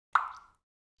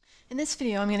In this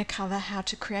video I'm going to cover how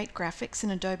to create graphics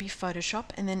in Adobe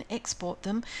Photoshop and then export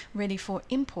them ready for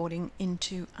importing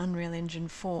into Unreal Engine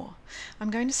 4.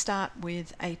 I'm going to start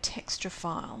with a texture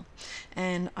file,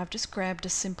 and I've just grabbed a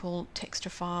simple texture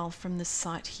file from this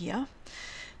site here.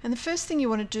 And the first thing you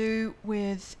want to do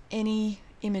with any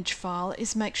image file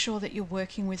is make sure that you're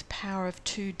working with power of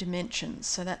 2 dimensions.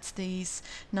 So that's these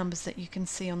numbers that you can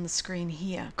see on the screen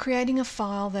here. Creating a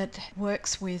file that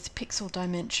works with pixel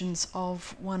dimensions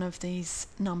of one of these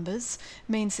numbers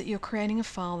means that you're creating a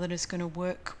file that is going to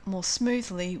work more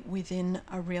smoothly within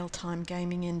a real-time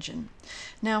gaming engine.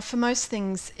 Now, for most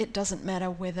things it doesn't matter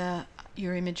whether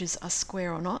your images are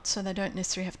square or not, so they don't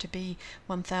necessarily have to be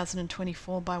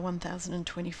 1024 by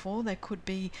 1024. They could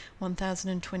be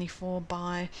 1024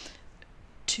 by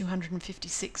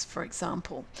 256, for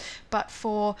example. But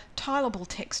for tileable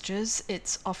textures,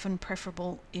 it's often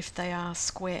preferable if they are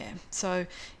square. So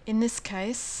in this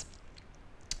case,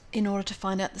 in order to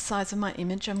find out the size of my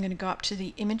image, I'm going to go up to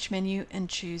the image menu and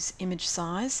choose image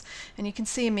size, and you can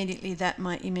see immediately that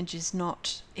my image is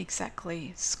not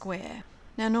exactly square.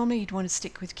 Now, normally you'd want to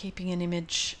stick with keeping an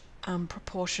image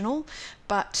proportional,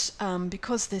 but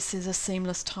because this is a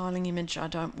seamless tiling image, I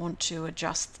don't want to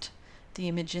adjust the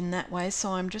image in that way,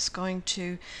 so I'm just going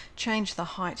to change the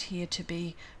height here to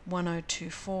be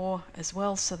 1024 as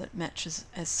well, so that it matches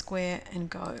as square, and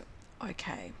go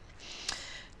OK.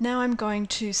 Now I'm going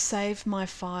to save my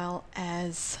file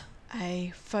as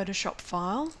a Photoshop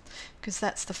file, because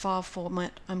that's the file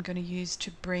format I'm going to use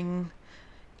to bring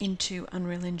into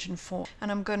Unreal Engine 4,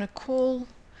 and I'm going to call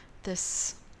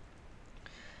this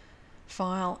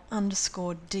file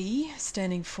 _D,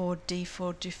 standing for D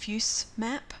for diffuse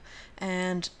map,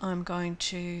 and I'm going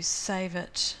to save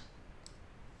it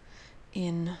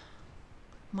in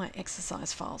my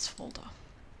exercise files folder.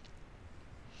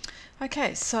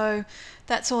 Okay, so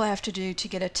that's all I have to do to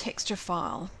get a texture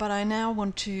file, but I now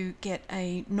want to get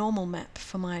a normal map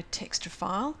for my texture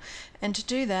file, and to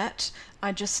do that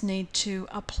I just need to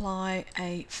apply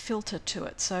a filter to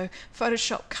it. So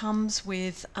Photoshop comes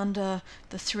with, under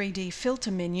the 3D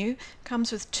filter menu,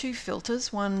 comes with 2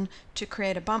 filters, one to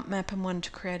create a bump map and one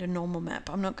to create a normal map.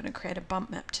 I'm not going to create a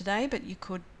bump map today, but you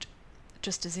could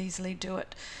just as easily do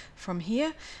it from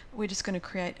here. We're just going to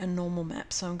create a normal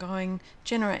map. So I'm going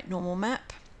generate normal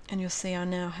map, and you'll see I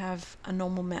now have a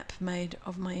normal map made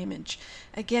of my image.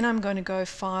 Again, I'm going to go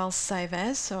File, Save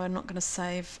As, so I'm not going to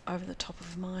save over the top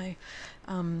of my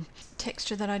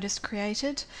texture that I just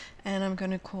created, and I'm going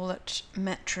to call it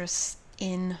Mattress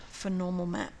in for normal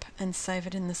map and save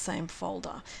it in the same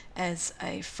folder as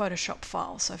a Photoshop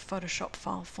file, so Photoshop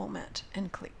file format,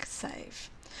 and click Save.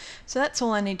 So that's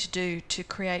all I need to do to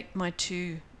create my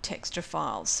 2 texture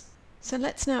files. So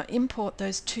let's now import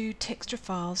those 2 texture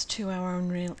files to our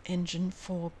Unreal Engine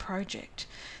 4 project.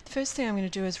 The first thing I'm going to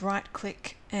do is right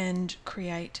click and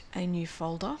create a new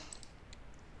folder,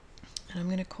 and I'm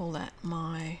going to call that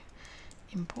my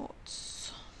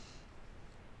imports,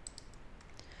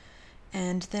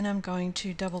 and then I'm going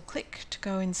to double click to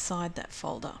go inside that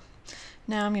folder.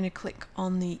 Now I'm going to click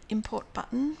on the import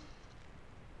button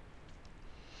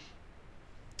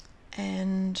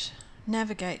and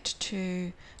navigate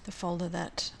to the folder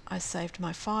that I saved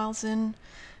my files in,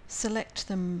 select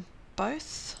them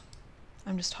both.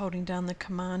 I'm just holding down the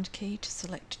command key to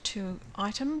select 2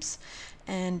 items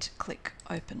and click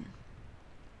open.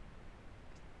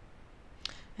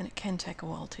 And it can take a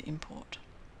while to import.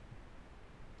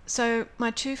 So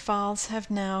my 2 files have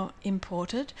now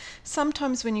imported.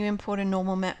 Sometimes when you import a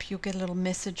normal map, you'll get a little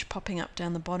message popping up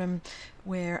down the bottom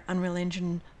where Unreal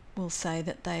Engine will say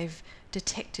that they've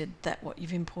detected that what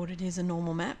you've imported is a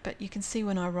normal map, but you can see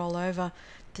when I roll over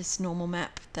this normal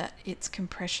map that its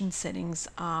compression settings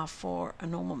are for a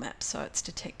normal map, so it's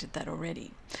detected that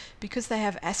already. Because they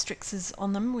have asterisks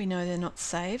on them, we know they're not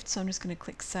saved, so I'm just going to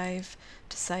click Save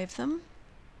to save them.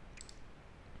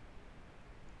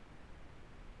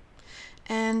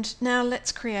 And now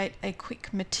let's create a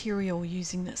quick material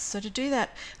using this. So to do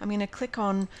that, I'm going to click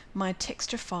on my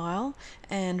texture file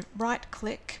and right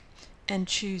click and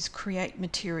choose Create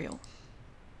Material.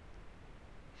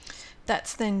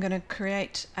 That's then going to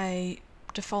create a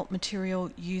default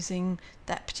material using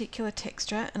that particular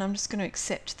texture, and I'm just going to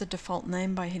accept the default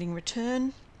name by hitting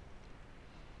Return,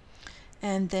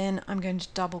 and then I'm going to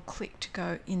double click to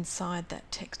go inside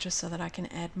that texture so that I can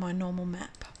add my normal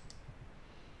map.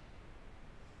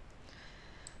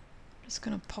 Just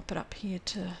going to pop it up here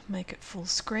to make it full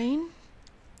screen.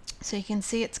 So you can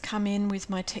see it's come in with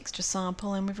my texture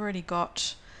sample, and we've already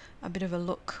got a bit of a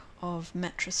look of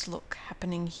mattress look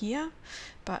happening here,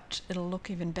 but it'll look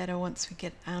even better once we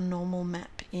get our normal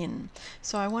map in.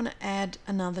 So I want to add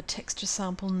another texture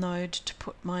sample node to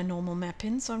put my normal map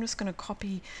in. So I'm just going to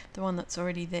copy the one that's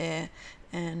already there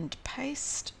and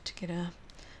paste to get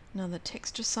another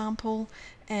texture sample.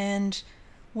 And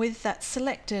with that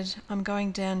selected, I'm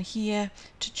going down here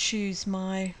to choose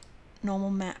my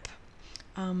normal map,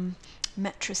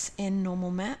 mattress N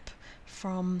normal map,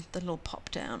 from the little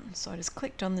pop down. So I just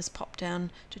clicked on this pop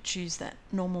down to choose that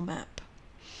normal map.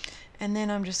 And then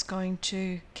I'm just going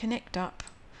to connect up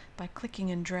by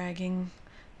clicking and dragging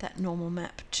that normal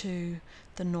map to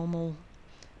the normal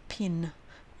pin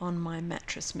on my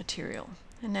mattress material.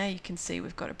 And now you can see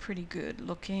we've got a pretty good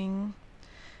looking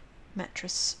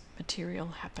mattress material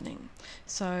happening.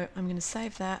 So I'm going to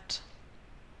save that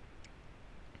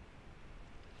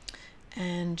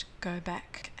and go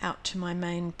back out to my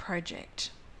main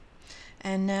project.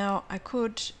 And now I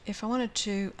could, if I wanted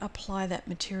to, apply that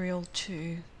material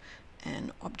to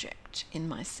an object in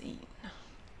my scene.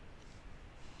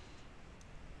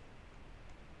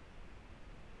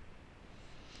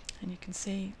 And you can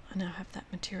see I now have that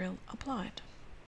material applied.